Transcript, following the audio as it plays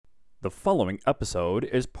The following episode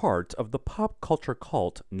is part of the Pop Culture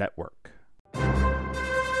Cult Network.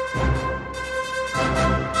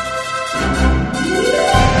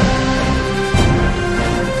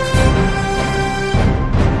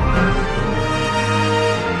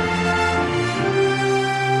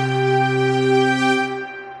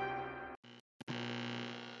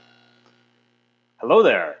 Hello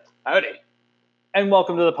there, Howdy. and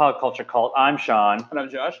welcome to the Pop Culture Cult. I'm Sean, And I'm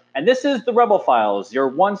Josh. and this is the Rebel Files, your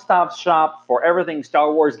one-stop shop for everything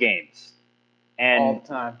Star Wars games, and All the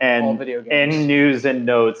time. and all video games. and news and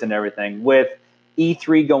notes and everything. With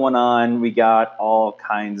E3 going on, we got all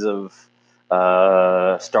kinds of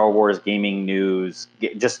Star Wars gaming news,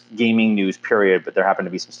 just gaming news, period. But there happened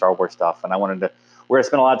to be some Star Wars stuff, and we're gonna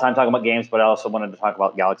spend a lot of time talking about games, but I also wanted to talk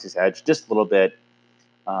about Galaxy's Edge just a little bit.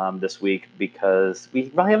 This week because we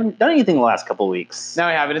really haven't done anything the last couple of weeks. No,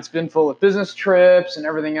 we haven't. It's been full of business trips and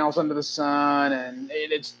everything else under the sun, and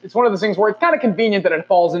it's one of those things where it's kind of convenient that it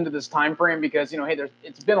falls into this time frame because hey,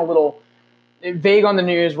 it's been a little vague on the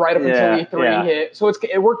news right up until E3 hit, so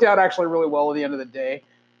it worked out actually really well at the end of the day.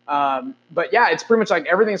 But yeah, it's pretty much like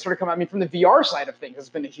everything started coming. I mean, from the VR side of things, it's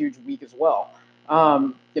been a huge week as well.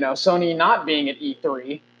 Sony not being at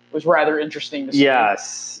E3 was rather interesting to see.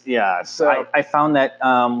 Yes. So I found that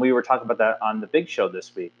we were talking about that on the big show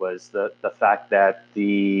this week was the fact that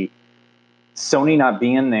the Sony not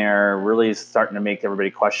being there really is starting to make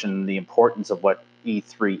everybody question the importance of what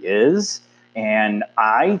E3 is. And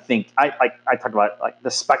I think I talked about like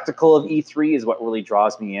the spectacle of E3 is what really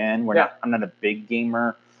draws me in. I'm not a big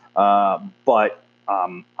gamer, but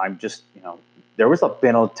I'm just there was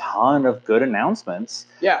been a ton of good announcements.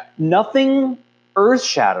 Yeah, nothing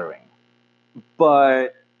earth-shattering,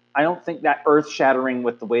 but I don't think that earth-shattering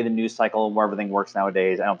with the way the news cycle and where everything works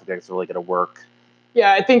nowadays, I don't think that's really going to work.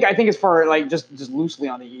 Yeah, I think as far like just loosely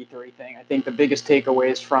on the E3 thing, I think the biggest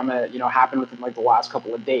takeaways from it, happened within like the last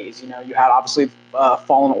couple of days. You had obviously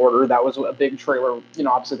Fallen Order, that was a big trailer.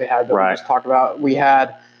 Obviously they had that we just talked about. We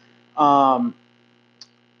had Legend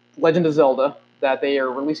of Zelda, that they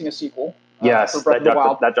are releasing a sequel. Yes, for Breath of the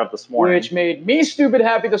Wild, that dropped this morning, which made me stupid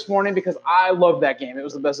happy this morning because I love that game. It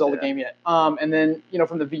was the best Zelda game yet. And then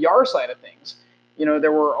from the VR side of things,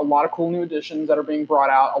 there were a lot of cool new additions that are being brought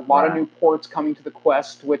out. A lot of new ports coming to the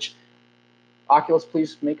Quest, which Oculus,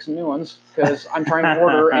 please make some new ones because I'm trying to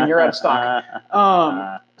order and you're out of stock.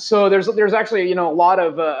 So there's actually a lot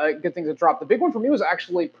of good things that dropped. The big one for me was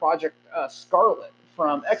actually Project Scarlet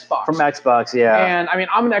from Xbox. From Xbox, yeah. And I mean,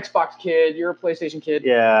 I'm an Xbox kid. You're a PlayStation kid.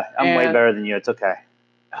 Yeah, I'm way better than you. It's okay.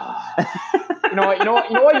 You know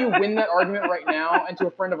what? You win that argument right now. And to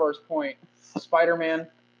a friend of ours' point, Spider-Man.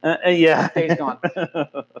 Yeah. Days Gone.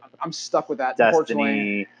 I'm stuck with that.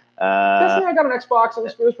 Destiny. Destiny, I got an Xbox. It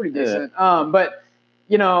was pretty decent. But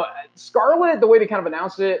Scarlet, the way they kind of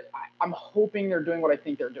announced it, I'm hoping they're doing what I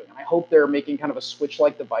think they're doing. I hope they're making kind of a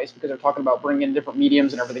Switch-like device because they're talking about bringing in different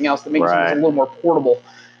mediums and everything else that makes it a little more portable.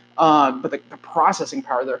 But the processing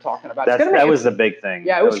power they're talking about, that was the big thing.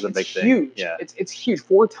 Yeah, it was a big huge. Thing. Yeah. It's huge,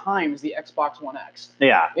 4 times the Xbox One X.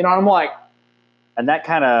 Yeah. I'm like, and that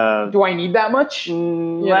kind of. Do I need that much?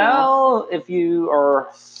 Well, if you are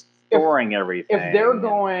storing everything.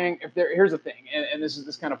 Here's the thing, and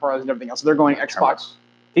this kind of follows and everything else. So they're going Xbox.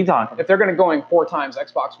 Keep talking. If they're going 4 times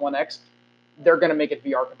Xbox One X, they're going to make it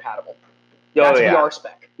VR compatible. That's VR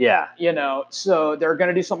spec. Yeah. So they're going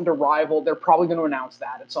to do something to rival. They're probably going to announce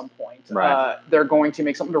that at some point. Right. They're going to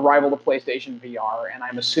make something to rival the PlayStation VR, and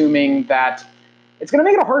I'm assuming that it's going to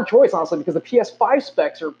make it a hard choice, honestly, because the PS5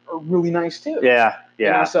 specs are really nice too. Yeah.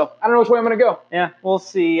 So I don't know which way I'm going to go. Yeah, we'll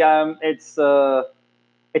see. It's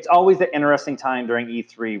always an interesting time during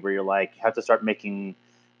E3 where you're like, you have to start making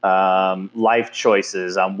life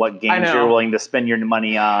choices on what games you're willing to spend your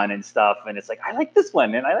money on and stuff. And it's like, I like this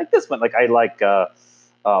one and I like this one. Like I like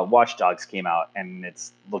Watch Dogs came out and it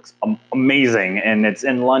looks amazing and it's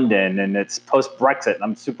in London and it's post Brexit.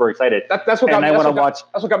 I'm super excited. That's what got me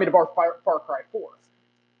to Far Cry 4,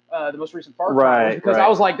 the most recent Far Cry, because I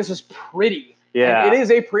was like, this is pretty. Yeah, and it is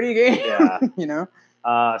a pretty game.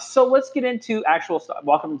 Yeah, So let's get into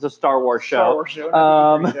welcome to Star Wars show.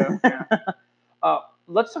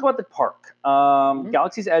 Let's talk about the park.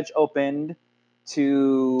 Galaxy's Edge opened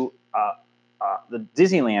to the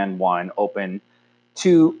Disneyland one opened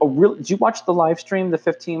to a real. Did you watch the live stream, the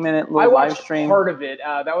 15-minute live stream? I watched part of it.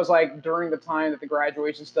 That was like during the time that the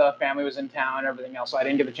graduation stuff, family was in town and everything else, so I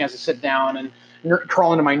didn't get the chance to sit down and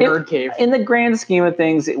crawl into my nerd cave. In the grand scheme of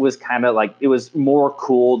things, it was kind of like, it was more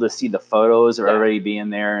cool to see the photos of everybody being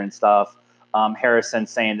there and stuff. Harrison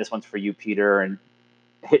saying, "This one's for you, Peter," and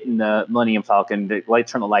hitting the Millennium Falcon to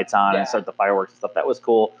turn the lights on and start the fireworks and stuff. That was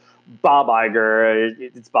cool. Bob Iger.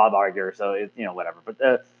 It's Bob Iger, so whatever.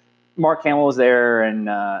 But Mark Hamill was there, and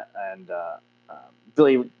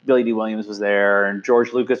Billy D. Williams was there, and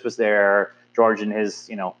George Lucas was there. George in his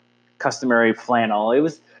customary flannel. It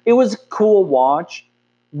was a cool watch.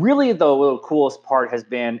 Really, though, the coolest part has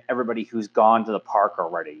been everybody who's gone to the park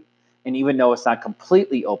already. And even though it's not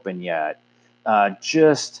completely open yet,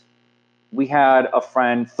 we had a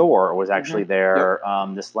friend, Thor, was actually there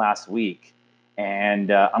this last week. And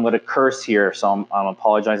I'm going to curse here, so I'm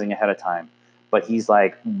apologizing ahead of time. But he's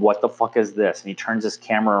like, what the fuck is this? And he turns his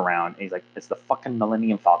camera around, and he's like, it's the fucking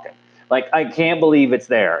Millennium Falcon. Like, I can't believe it's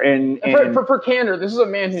there. And for candor, this is a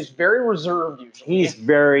man who's very reserved usually. He's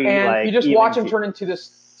very, and you just watch him turn into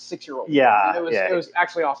this 6-year-old. Yeah, and it was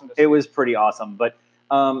actually awesome to see. It was pretty awesome. But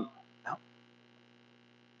I'm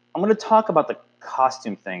going to talk about the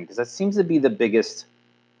costume thing, because that seems to be the biggest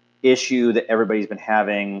issue that everybody's been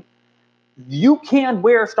having. You can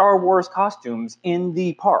wear Star Wars costumes in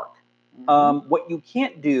the park. What you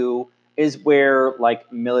can't do is wear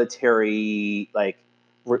like military, like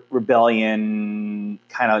rebellion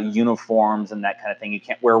kind of uniforms and that kind of thing. You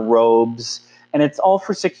can't wear robes, and it's all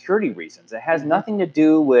for security reasons. It has nothing to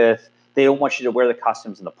do with they don't want you to wear the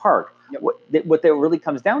costumes in the park. Yep. What that really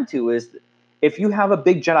comes down to is if you have a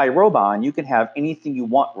big Jedi robe on, you can have anything you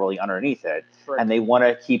want really underneath it, and they want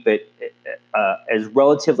to keep it as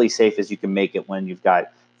relatively safe as you can make it when you've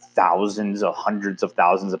got thousands of hundreds of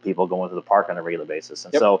thousands of people going to the park on a regular basis.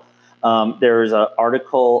 And so there's an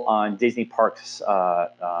article on Disney Parks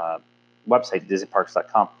website,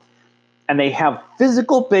 disneyparks.com, and they have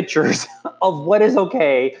physical pictures of what is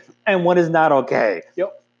okay and what is not okay.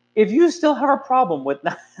 Yep. If you still have a problem with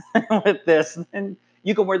with this, then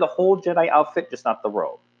you can wear the whole Jedi outfit, just not the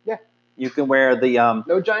robe. Yeah. You can wear the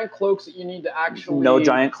no giant cloaks that you need to actually no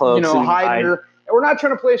giant cloaks. Hide your. We're not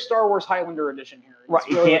trying to play Star Wars Highlander edition here. It's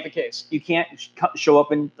really not the case. You can't show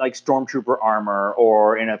up in like Stormtrooper armor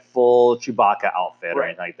or in a full Chewbacca outfit or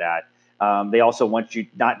anything like that. They also want you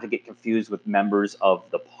not to get confused with members of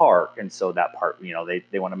the park, and so that part,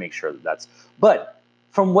 they want to make sure that's. But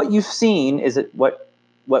from what you've seen, is it what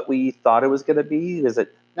we thought it was going to be? Is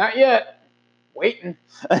it not yet? Waiting.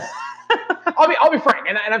 I'll be frank,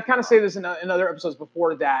 and I've kind of said this in other episodes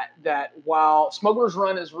before that while Smuggler's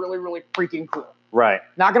Run is really, really freaking cool. Right.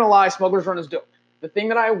 Not gonna lie, Smuggler's Run is dope. The thing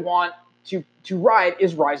that I want to ride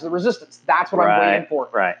is Rise of the Resistance. That's what I'm waiting for.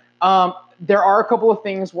 Right. There are a couple of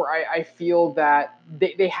things where I feel that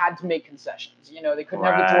they had to make concessions. They couldn't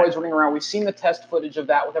have the droids running around. We've seen the test footage of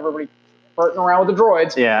that with everybody farting around with the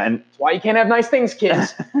droids. Yeah, and that's why you can't have nice things,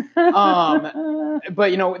 kids. But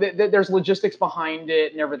there's logistics behind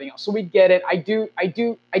it and everything else. So we get it. I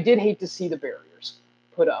did hate to see the barriers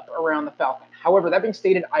put up around the Falcon. However, that being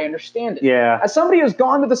stated, I understand it. Yeah. As somebody who's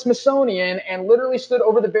gone to the Smithsonian and literally stood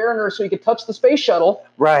over the barrier so he could touch the space shuttle.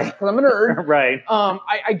 Right. Because I'm a nerd. Right.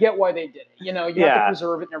 I get why they did it. You have to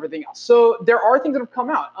preserve it and everything else. So there are things that have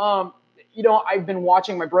come out. I've been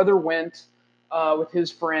watching. My brother went with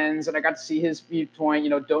his friends, and I got to see his viewpoint.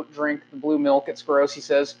 Don't drink the blue milk; it's gross. He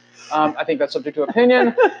says. I think that's subject to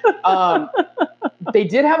opinion. They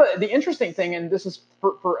did have the interesting thing, and this is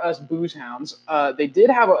for us booze hounds. They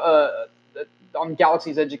did have on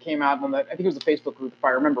Galaxy's Edge. It came out on I think it was the Facebook group, if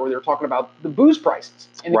I remember, where they were talking about the booze prices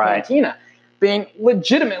in the cantina being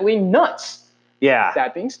legitimately nuts. Yeah.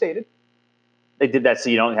 That being stated. They did that so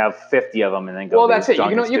you don't have 50 of them and then go. Well, that's it. You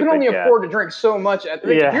can only afford to drink so much. If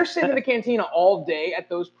you're sitting in the cantina all day at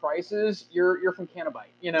those prices, you're from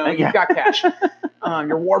Canabite. You've got cash. You're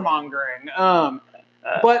warmongering.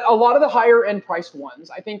 But a lot of the higher end priced ones,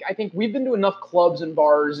 I think we've been to enough clubs and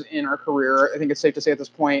bars in our career. I think it's safe to say at this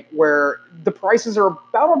point where the prices are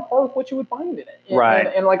about on par with what you would find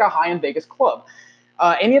in like a high end Vegas club.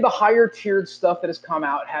 Any of the higher tiered stuff that has come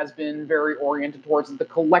out has been very oriented towards the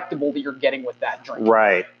collectible that you're getting with that drink.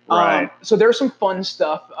 Right. So there's some fun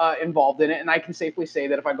stuff involved in it, and I can safely say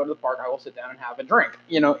that if I go to the park, I will sit down and have a drink,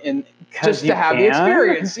 just to have the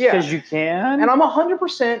experience. Yeah, because you can. And I'm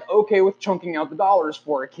 100% okay with chunking out the dollars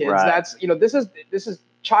for it, kids. Right. That's this is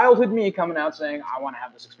childhood me coming out saying I want to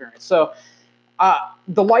have this experience. So.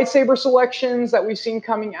 The lightsaber selections that we've seen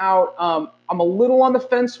coming out, I'm a little on the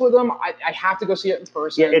fence with them. I have to go see it in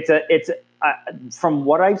person. Yeah, it's from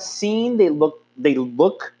what I've seen, they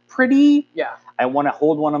look pretty. Yeah. I want to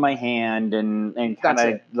hold one in my hand and kind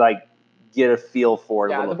of like get a feel for it.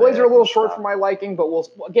 Yeah, the blades are a little short for my liking, but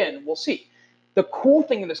we'll see. The cool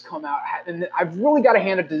thing that has come out, and I've really got to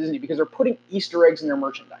hand it to Disney because they're putting Easter eggs in their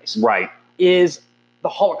merchandise. Right. Is the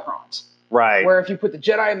holocrons. Right. Where if you put the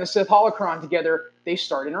Jedi and the Sith holocron together, they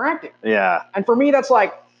start interacting. Yeah. And for me, that's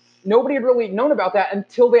like, nobody had really known about that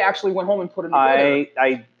until they actually went home and put it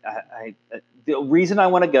together. The reason I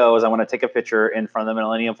want to go is I want to take a picture in front of the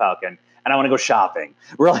Millennium Falcon, and I want to go shopping.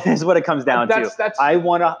 Really, is what it comes down to. I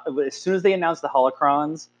want to. As soon as they announced the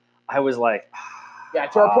holocrons, I was like, yeah.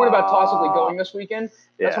 To our point about possibly going this weekend,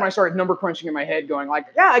 that's when I started number crunching in my head, going like,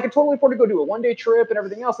 yeah, I could totally afford to go do a 1-day trip and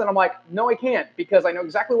everything else. And I'm like, no, I can't, because I know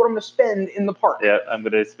exactly what I'm going to spend in the park. Yeah, I'm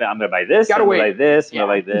going to buy this. I'm going to buy this. I'm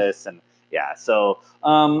going to buy this, and. Yeah, so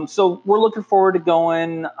we're looking forward to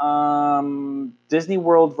going. Disney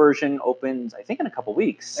World version opens, I think, in a couple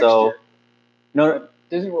weeks. No,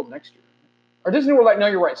 Disney World next year, or Disney World. No,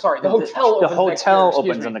 you're right. Sorry, the hotel. The hotel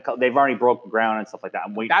opens in they've already broken ground and stuff like that.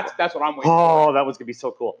 I'm waiting. That's what I'm waiting. Oh, that was gonna be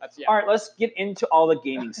so cool. All right, let's get into all the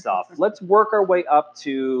gaming stuff. Let's work our way up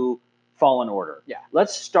to Fallen Order. Yeah.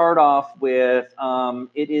 Let's start off with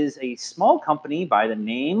it is a small company by the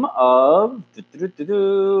name of.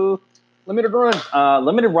 Limited Run.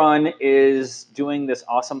 Limited Run is doing this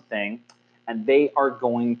awesome thing, and they are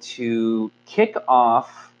going to kick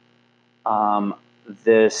off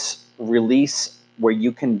this release where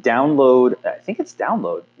you can download. I think it's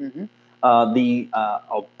download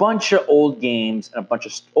a bunch of old games and a bunch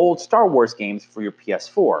of old Star Wars games for your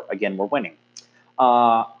PS4. Again, we're winning,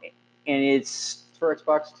 and it's for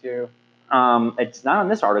Xbox too. It's not on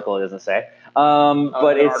this article. It doesn't say.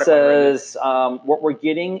 But it says what we're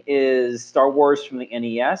getting is Star Wars from the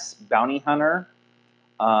NES, Bounty Hunter,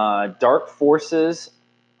 Dark Forces,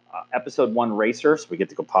 Episode 1 Racer, so we get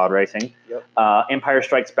to go pod racing. Yep. Empire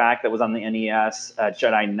Strikes Back, that was on the NES,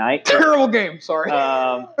 Jedi Knight. Terrible game, sorry.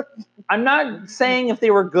 I'm not saying if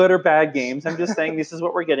they were good or bad games. I'm just saying this is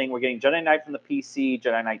what we're getting. We're getting Jedi Knight from the PC,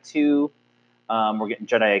 Jedi Knight 2. We're getting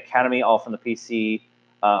Jedi Academy, all from the PC.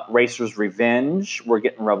 Racer's Revenge, we're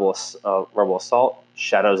getting Rebel Assault,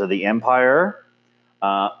 Shadows of the Empire,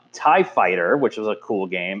 TIE Fighter, which was a cool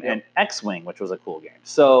game, and X-Wing, which was a cool game.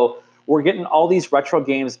 So we're getting all these retro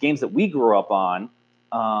games that we grew up on.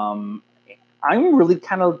 I'm really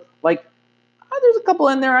kind of like, there's a couple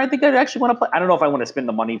in there I think I'd actually want to play. I don't know if I want to spend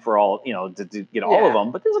the money for all, to get all of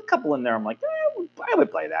them, but there's a couple in there I'm like, I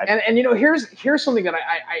would play that. And here's something that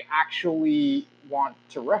I actually want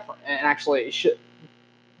to reference, and actually should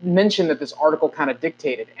mention that this article kind of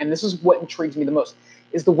dictated, and this is what intrigues me the most,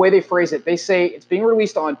 is the way they phrase it. They say it's being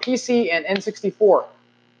released on PC and N64.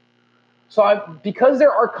 So because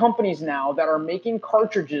there are companies now that are making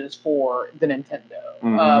cartridges for the Nintendo,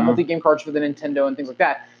 multi-game cartridge for the Nintendo and things like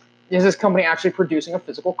that, is this company actually producing a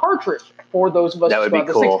physical cartridge for those of us who have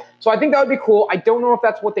the cool. So I think that would be cool. I don't know if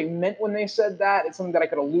that's what they meant when they said that. It's something that I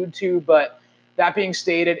could allude to, but that being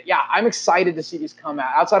stated, yeah, I'm excited to see these come out.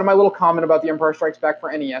 Outside of my little comment about the Empire Strikes Back for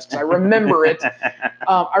NES, because I remember it.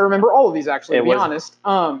 I remember all of these, actually, to be honest.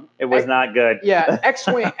 It was not good. Yeah,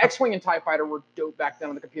 X-Wing and TIE Fighter were dope back then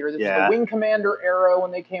on the computer. This was the Wing Commander era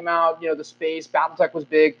when they came out. The space, Battletech was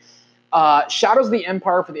big. Shadows of the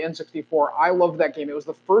Empire for the N64, I loved that game. It was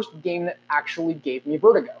the first game that actually gave me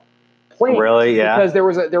vertigo. Really? Yeah. Because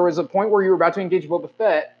there was a point where you were about to engage Boba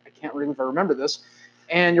Fett. I can't really if I remember this.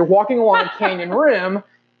 And you're walking along a canyon rim,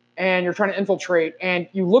 and you're trying to infiltrate, and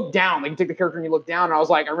you look down. Like, you take the character and you look down, and I was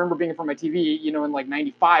like, I remember being in front of my TV, in like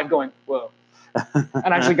 '95, going, whoa,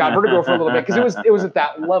 and I actually got vertigo for a little bit because it was at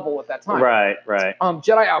that level at that time. Right.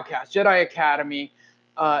 Jedi Outcast, Jedi Academy,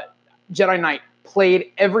 Jedi Knight.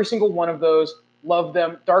 Played every single one of those. Loved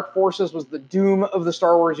them. Dark Forces was the doom of the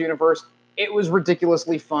Star Wars universe. It was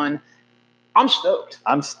ridiculously fun. I'm stoked.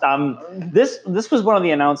 This was one of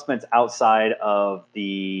the announcements outside of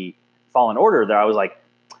the Fallen Order that I was like,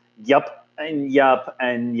 yup and yup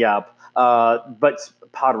and yup. But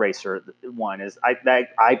Pod Racer one is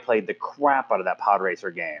I played the crap out of that Pod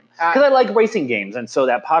Racer game because I like racing games, and so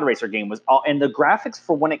that Pod Racer game was all. And the graphics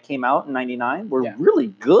for when it came out in '99 were really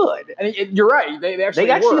good. And you're right, they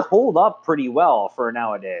actually hold up pretty well for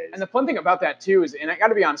nowadays. And the fun thing about that too is, and I got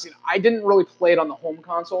to be honest, I didn't really play it on the home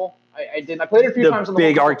console. I didn't. I played it a few times on the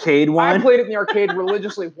big arcade one. I played it in the arcade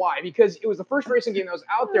religiously. Why? Because it was the first racing game that was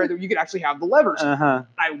out there that you could actually have the levers. I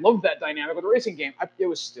loved that dynamic with the racing game. It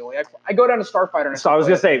was silly. I go down to Starfighter. So I was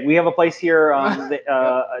gonna say, we have a place here,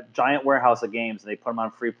 a giant warehouse of games. And they put them on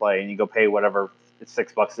free play, and you go pay whatever. It's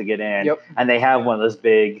 $6 to get in. Yep. And they have one of those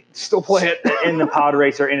big. Still play it in the Pod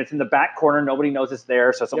Racer, and it's in the back corner. Nobody knows it's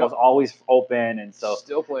there, so it's almost always open. And so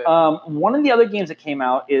still play it. One of the other games that came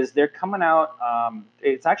out is they're coming out.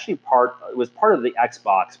 It's actually it was part of the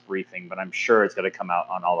Xbox briefing, but I'm sure it's going to come out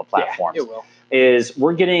on all the platforms. Yeah, it will. Is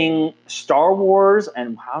we're getting Star Wars,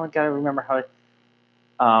 and how I gotta remember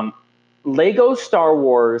how. Lego Star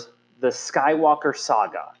Wars: The Skywalker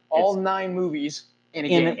Saga. All 9 movies in a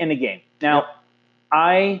game. In a game. Now.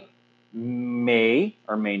 I may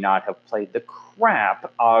or may not have played the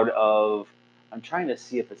crap out of. I'm trying to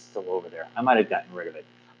see if it's still over there. I might have gotten rid of it.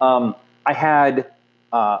 I had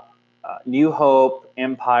New Hope,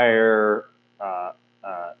 Empire,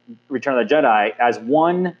 Return of the Jedi as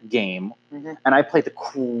one game, and I played the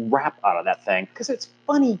crap out of that thing because it's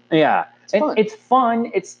funny. Yeah, It's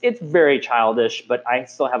fun. It's very childish, but I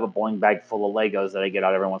still have a bowling bag full of Legos that I get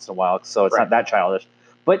out every once in a while, so it's not that childish.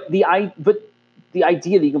 But the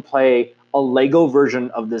idea that you can play a Lego version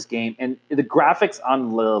of this game, and the graphics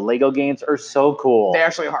on the Lego games are so cool. They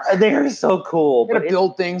actually are. They are so cool. You gotta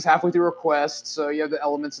build things halfway through a quest, so you have the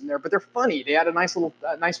elements in there, but they're funny. They had a nice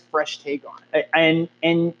fresh take on it.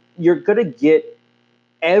 And you're gonna get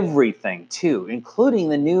everything too, including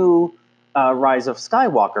the new Rise of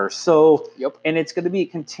Skywalker. So, and it's going to be a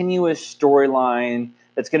continuous storyline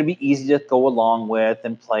that's going to be easy to go along with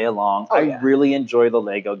and play along. I really enjoy the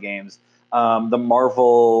Lego games. The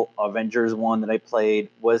Marvel Avengers one that I played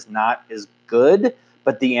was not as good,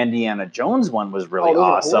 but the Indiana Jones one was really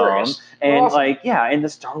awesome. And and the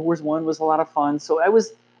Star Wars one was a lot of fun. So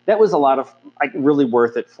that was a lot of really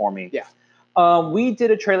worth it for me. Yeah. We did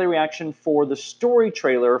a trailer reaction for the story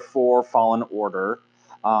trailer for Fallen Order.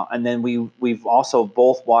 And then we've also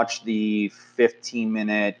both watched the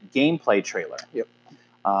 15-minute gameplay trailer. Yep.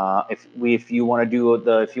 If you want to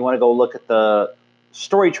go look at the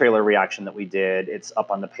story trailer reaction that we did, it's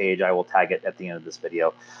up on the page. I will tag it at the end of this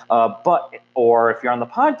video. Or if you're on the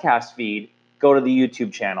podcast feed, go to the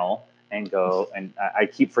YouTube channel and go. And I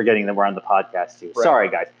keep forgetting that we're on the podcast too. Right. Sorry,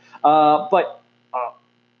 guys.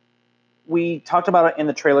 We talked about it in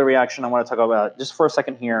the trailer reaction. I want to talk about it just for a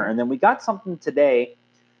second here, and then we got something today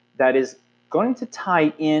that is going to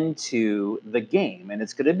tie into the game, and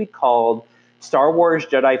it's going to be called Star Wars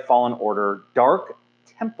Jedi Fallen Order Dark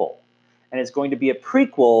Temple, and it's going to be a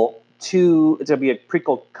prequel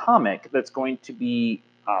comic that's going to be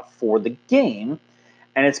for the game,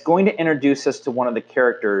 and it's going to introduce us to one of the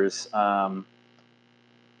characters,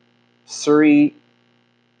 Suri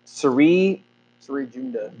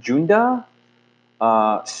Junda.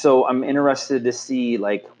 So I'm interested to see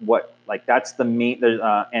that's the main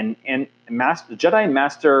and Jedi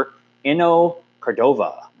Master Eno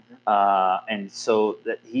Cordova, and so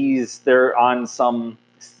that they're on supposed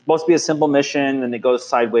to be a simple mission, and it goes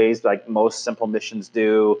sideways like most simple missions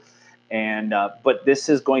do, and but this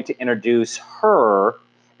is going to introduce her,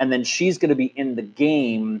 and then she's going to be in the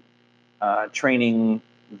game training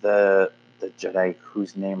the Jedi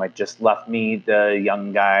whose name I just left me, the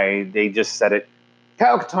young guy. They just said it.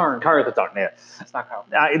 Kyle Katarn. Yeah. It's not Kyle.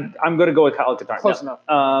 I'm going to go with Kyle Katarn. Close enough.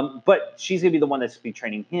 But she's going to be the one that's going to be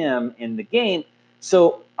training him in the game.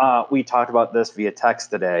 So we talked about this via text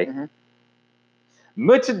today.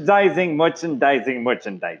 Merchandising.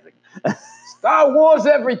 Star Wars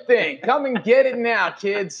everything. Come and get it now,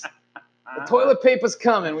 kids. The toilet paper's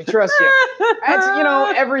coming. We trust you. That's,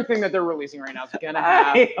 everything that they're releasing right now is going to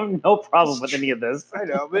have. I have no problem with any of this. I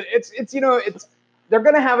know, but it's they're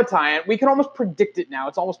going to have a tie-in. We can almost predict it now.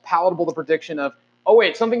 It's almost palatable, the prediction of, oh,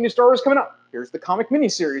 wait, something new Star Wars coming up. Here's the comic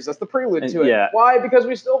miniseries. That's the prelude to it. Yeah. Why? Because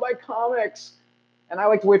we still buy comics. And I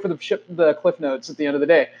like to wait for the cliff notes at the end of the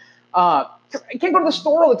day. I can't go to the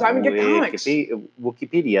store all the time and get comics.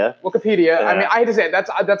 Wikipedia. I mean, I hate to say it. That's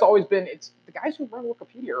always been. It's the guys who run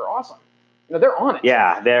Wikipedia are awesome. They're on it.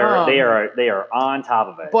 Yeah, they are on top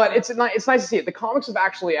of it. But it's nice to see it. The comics have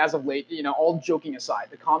actually, as of late, all joking aside,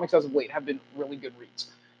 the comics as of late have been really good reads.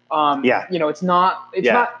 It's not.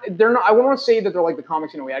 They're not. I wouldn't want to say that they're like the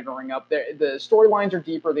comics we had growing up. The storylines are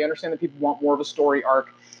deeper. They understand that people want more of a story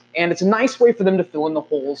arc, and it's a nice way for them to fill in the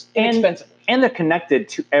holes inexpensively. And they're connected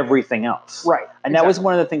to everything else. Right. And that was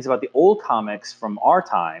one of the things about the old comics from our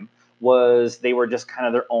time. Was they were just kind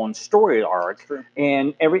of their own story arc. True.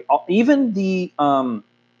 And even the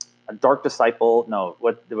Dark Disciple, no,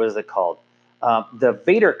 what was it called? The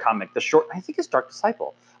Vader comic, the short, I think it's Dark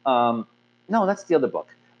Disciple. No, that's the other book.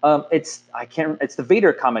 It's the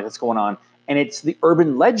Vader comic that's going on, and it's the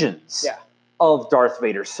urban legends of Darth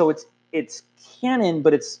Vader. So it's canon,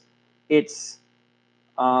 but it's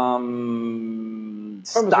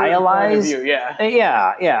stylized. View,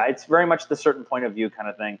 yeah. It's very much the certain point of view kind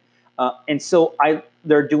of thing. And so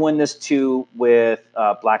they're doing this too with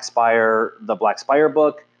Black Spire, the Black Spire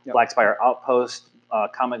book, Black Spire Outpost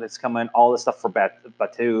comic that's coming, all the stuff for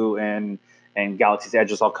Batuu and Galaxy's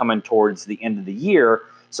Edge is all coming towards the end of the year.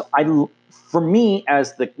 So for me,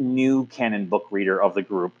 as the new canon book reader of the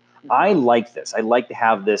group, I like this. I like to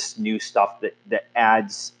have this new stuff that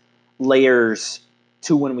adds layers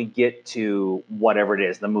to when we get to whatever it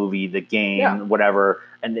is, the movie, the game, whatever,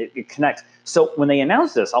 and it connects. So when they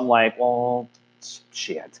announced this, I'm like, well,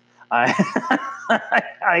 shit.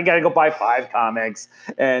 I got to go buy 5 comics,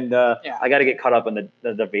 and I got to get caught up in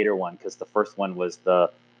the Vader one, because the first one was the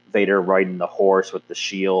Vader riding the horse with the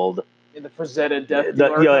shield. The Frazetta Death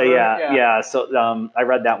Dealer. Yeah. So I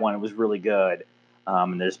read that one. It was really good.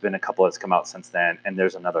 And there's been a couple that's come out since then, and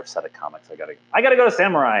there's another set of comics I gotta go to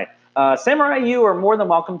Samurai. Samurai, you are more than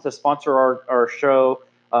welcome to sponsor our show.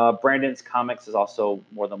 Brandon's Comics is also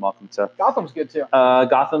more than welcome to. Gotham's good too.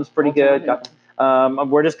 Gotham's pretty good.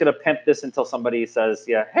 We're just gonna pimp this until somebody says,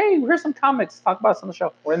 "Yeah, hey, here's some comics. Talk about us on the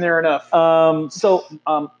show." When they're enough. But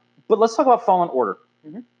let's talk about Fallen Order.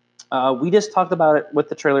 Mm-hmm. We just talked about it with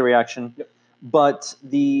the trailer reaction, but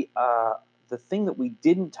the thing that we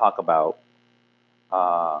didn't talk about.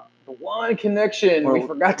 The one connection we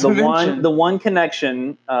forgot to mention. The one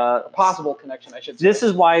connection. Possible connection, I should say. This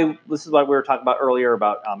is why we were talking about earlier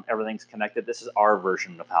about everything's connected. This is our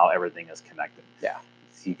version of how everything is connected. Yeah.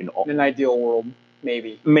 So you can. In an ideal world,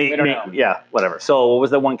 maybe. We don't know. Yeah, whatever. So what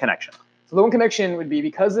was the one connection? So the one connection would be,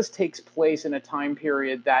 because this takes place in a time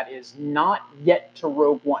period that is not yet to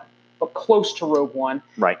Rogue One, but close to Rogue One.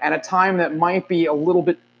 Right. At a time that might be a little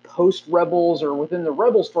bit post-Rebels or within the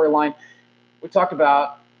Rebel storyline. We talked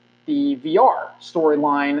about the VR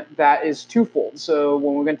storyline that is twofold. So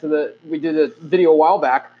when we did a video a while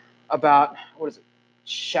back about, what is it?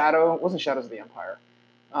 It wasn't Shadows of the Empire.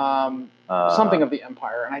 Something of the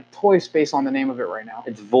Empire, and I totally space on the name of it right now.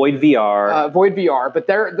 It's Void VR. Void VR, but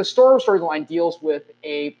the storyline deals with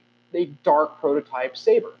a dark prototype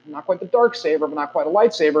saber. Not quite the dark saber, but not quite a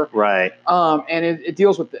lightsaber. Right. And it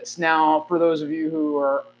deals with this. Now, for those of you who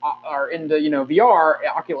are into VR,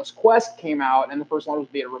 Oculus Quest came out, and the first one was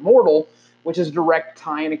Vader Immortal, which is a direct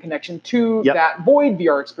tie-in and connection to that Void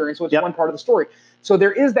VR experience, which is one part of the story. So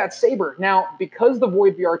there is that saber. Now, because the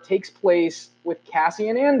Void VR takes place with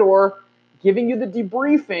Cassian Andor giving you the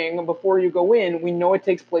debriefing before you go in, we know it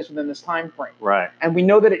takes place within this time frame. Right. And we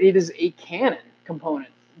know that it is a canon component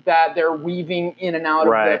that they're weaving in and out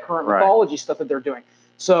of the current mythology stuff that they're doing.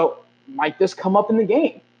 So might this come up in the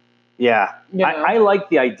game? Yeah. You know? I like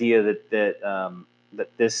the idea that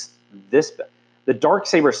this the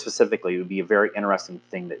Darksaber specifically would be a very interesting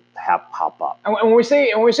thing to have pop up. And when we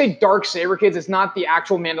say Darksaber, kids, it's not the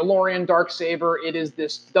actual Mandalorian Darksaber. It is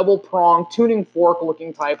this double-pronged tuning fork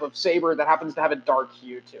looking type of saber that happens to have a dark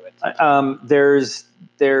hue to it.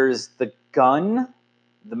 There's the gun,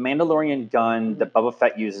 the Mandalorian gun that Boba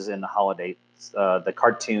Fett uses in the holiday, the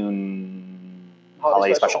cartoon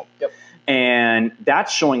holiday special. Yep. And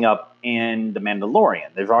that's showing up in the Mandalorian.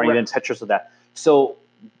 There's already been pictures of that. So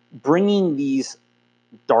bringing these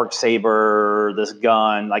Darksaber, this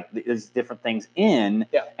gun, like these different things in,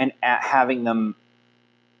 and having them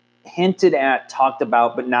hinted at, talked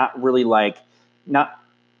about, but not really not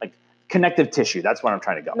like connective tissue. That's what I'm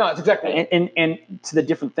trying to go. No, it's exactly. And to the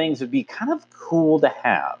different things would be kind of cool to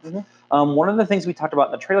have. Mm-hmm. One of the things we talked about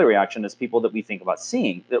in the trailer reaction is people that we think about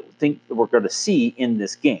seeing, that think that we're going to see in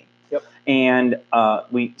this game. Yep. And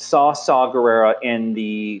we saw Saw Gerrera in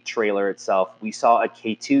the trailer itself. We saw a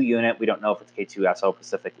K2 unit. We don't know if it's K2 SO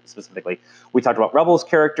specifically. We talked about Rebels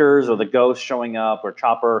characters or the Ghost showing up or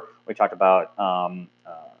Chopper. We talked about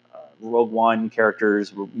Rogue One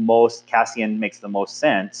characters. Cassian makes the most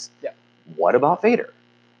sense. Yeah. What about Vader?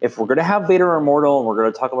 If we're going to have Vader Immortal and we're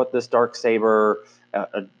going to talk about this Dark Saber,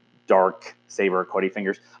 Cody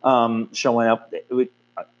Fingers, showing up,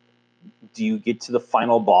 do you get to the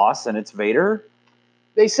final boss and it's Vader?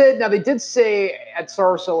 They did say at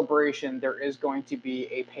Star Wars Celebration there is going to be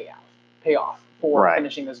a payoff for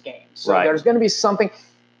finishing this game. So there's going to be something.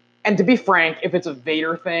 And to be frank, if it's a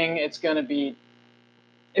Vader thing, it's going to be,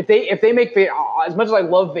 if they make Vader, as much as I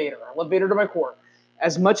love Vader to my core.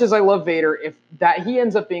 As much as I love Vader, if he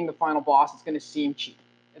ends up being the final boss, it's going to seem cheap.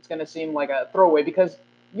 It's going to seem like a throwaway because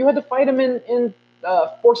you had to fight him in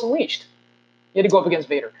Force Unleashed. You had to go up against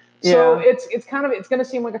Vader. So it's going to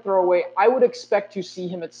seem like a throwaway. I would expect to see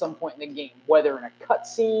him at some point in the game, whether in a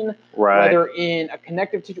cutscene, whether in a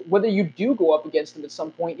connective tissue, whether you do go up against him at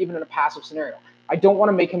some point, even in a passive scenario. I don't want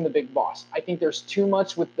to make him the big boss. I think there's too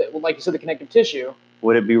much with like you said, the connective tissue.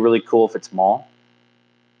 Would it be really cool if it's Maul?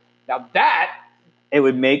 Now that it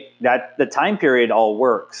would make that the time period all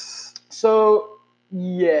works. So.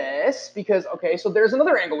 Yes, because so there's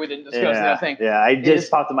another angle we didn't discuss in that thing. Yeah, I just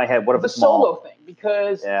popped in my head. What if it's the Solo thing?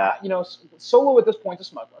 Because Solo at this point is a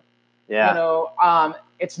smuggler. Yeah.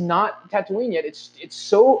 It's not Tatooine yet. It's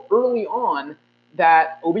so early on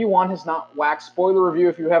that Obi-Wan has not waxed. Spoiler review: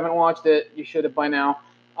 if you haven't watched it, you should have by now.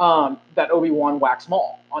 That Obi-Wan waxed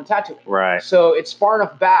Maul on Tatooine. Right. So it's far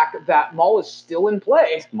enough back that Maul is still in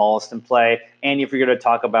play. Maul is in play, and if you're going to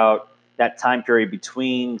talk about that time period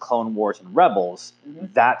between Clone Wars and Rebels,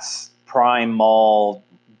 Mhm. that's Prime Maul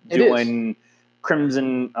It doing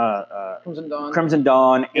Crimson Crimson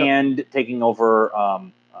Dawn. Yep. and taking over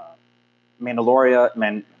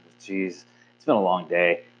Mandalorian. Jeez, it's been a long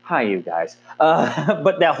day. Hi, you guys.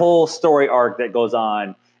 But that whole story arc that goes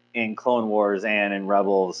on in Clone Wars and in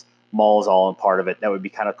Rebels, Maul's all a part of it. That would be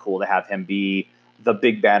kind of cool to have him be the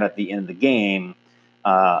big bad at the end of the game.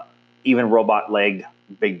 Even robot-legged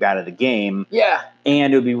big bad of the game. Yeah.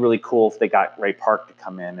 And it would be really cool if they got Ray Park to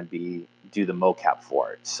come in and do the mocap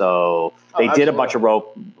for it. So they did a bunch of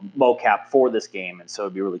mocap for this game, and so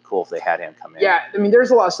it'd be really cool if they had him come in. Yeah, I mean,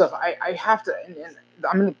 there's a lot of stuff. I have to, and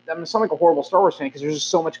I'm gonna sound like a horrible Star Wars fan because there's just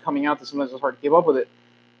so much coming out that sometimes it's hard to keep up with it.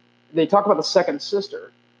 They talk about the second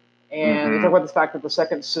sister, and they talk about the fact that the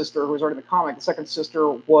second sister, who was already in the comic, the second sister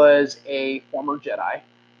was a former Jedi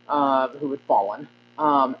who had fallen.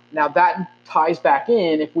 Now that ties back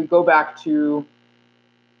in. If we go back to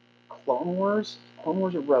Clone Wars or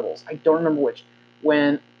Rebels, I don't remember which,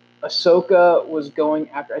 when Ahsoka was going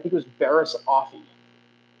after, I think it was Barriss Offee,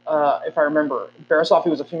 if I remember. Barriss Offee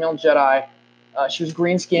was a female Jedi. She was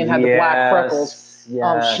green skinned, had the black freckles.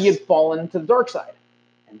 Yes. She had fallen to the dark side.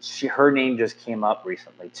 And her name just came up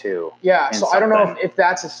recently too. Yeah, so I don't know if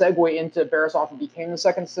that's a segue into Barriss Offee became the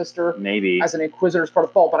second sister. Maybe. As an Inquisitor as part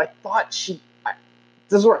of Fall, but I thought this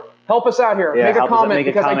is what, help us out here. Yeah, make a comment,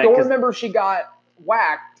 because I don't remember she got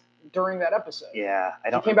whacked during that episode. Yeah,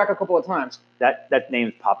 She came back a couple of times. That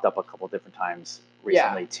name popped up a couple of different times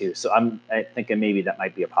recently too. So I'm thinking maybe that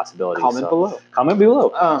might be a possibility. Comment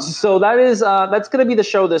below. So that's going to be the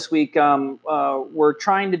show this week. We're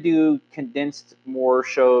trying to do condensed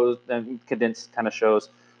shows.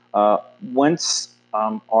 Once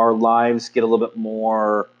our lives get a little bit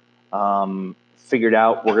more figured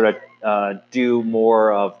out, we're going to do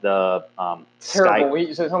more of the terrible.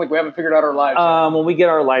 Skype. So it sounds like we haven't figured out our lives. When we get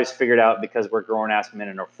our lives figured out, because we're grown-ass men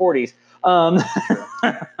in our 40s.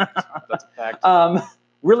 That's a fact.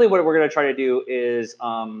 Really, what we're going to try to do is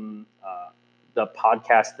the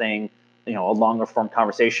podcast thing, a longer form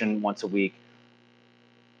conversation once a week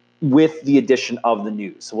with the addition of the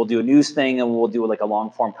news. So we'll do a news thing and we'll do like a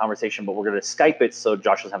long form conversation, but we're going to Skype it so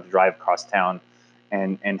Josh doesn't have to drive across town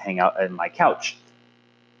and hang out at my couch.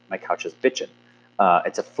 My couch is bitching.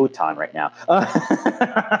 It's a futon right now.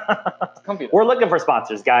 We're looking for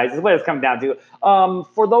sponsors, guys. This is what it's coming down to.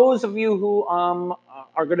 For those of you who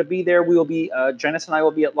are going to be there, we will be, Janice and I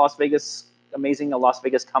will be at Las Vegas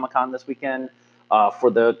Comic-Con this weekend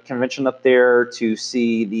for the convention up there to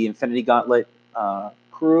see the Infinity Gauntlet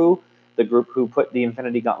crew, the group who put the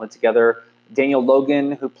Infinity Gauntlet together. Daniel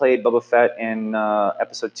Logan, who played Boba Fett in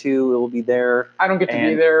episode 2, will be there. I don't get to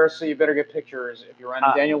be there, so you better get pictures if you're running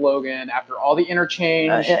Daniel Logan after all the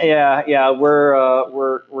interchange. We're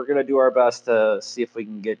gonna do our best to see if we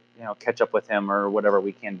can get catch up with him or whatever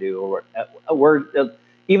we can do. Or we're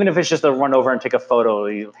even if it's just to run over and take a photo,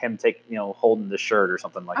 him holding the shirt or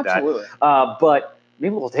something like Absolutely. that. But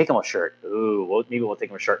maybe we'll take him a shirt. Maybe we'll take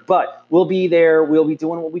him a shirt. But we'll be there. We'll be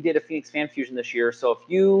doing what we did at Phoenix Fan Fusion this year. So if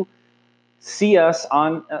you see us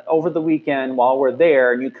on over the weekend while we're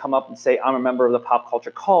there, and you come up and say, I'm a member of the Pop Culture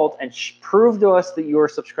Cult, and prove to us that you are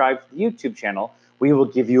subscribed to the YouTube channel, we will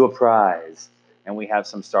give you a prize. And we have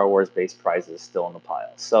some Star Wars-based prizes still in the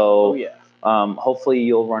pile. So hopefully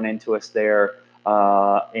you'll run into us there.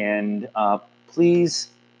 And please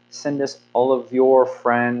send us all of your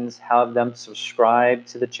friends, have them subscribe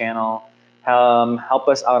to the channel. Help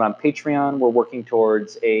us out on Patreon. We're working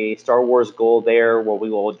towards a Star Wars goal there where we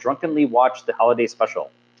will drunkenly watch the holiday special.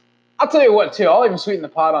 I'll tell you what, too. I'll even sweeten the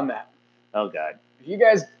pot on that. Oh, God. If you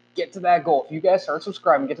guys get to that goal, if you guys start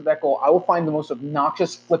subscribing and get to that goal, I will find the most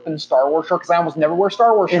obnoxious flipping Star Wars shirt, because I almost never wear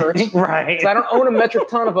Star Wars shirts. Right. Because I don't own a metric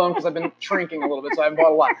ton of them because I've been shrinking a little bit, so I haven't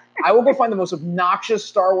bought a lot. I will go find the most obnoxious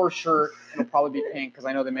Star Wars shirt, and it'll probably be pink because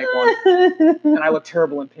I know they make one. And I look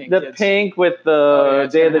terrible in pink. The pink with the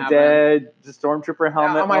Day of the Dead, the Stormtrooper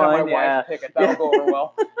helmet. I might have my wife pick it. That'll go over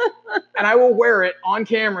well. And I will wear it on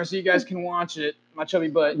camera so you guys can watch it. My chubby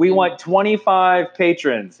butt. We want 25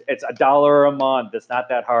 patrons. It's $1 a month. It's not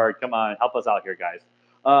that hard. Come on, help us out here, guys.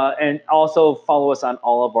 And also follow us on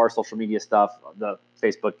all of our social media stuff: the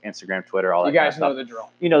Facebook, Instagram, Twitter, all that. You guys kind of know the drill.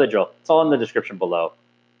 You know the drill. It's all in the description below.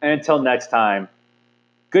 And until next time,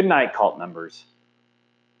 good night, cult members.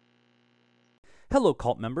 Hello,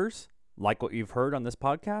 cult members. Like what you've heard on this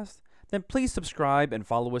podcast? Then please subscribe and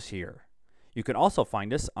follow us here. You can also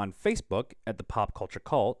find us on Facebook at the Pop Culture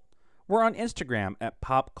Cult. We're on Instagram at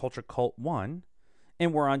Pop Culture Cult 1,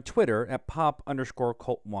 and we're on Twitter at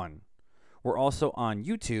Pop_Cult1. We're also on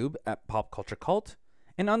YouTube at Pop Culture Cult,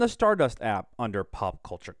 and on the Stardust app under Pop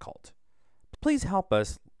Culture Cult. Please help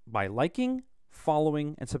us by liking,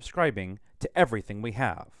 following, and subscribing to everything we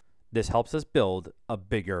have. This helps us build a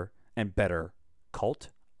bigger and better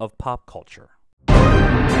cult of pop culture.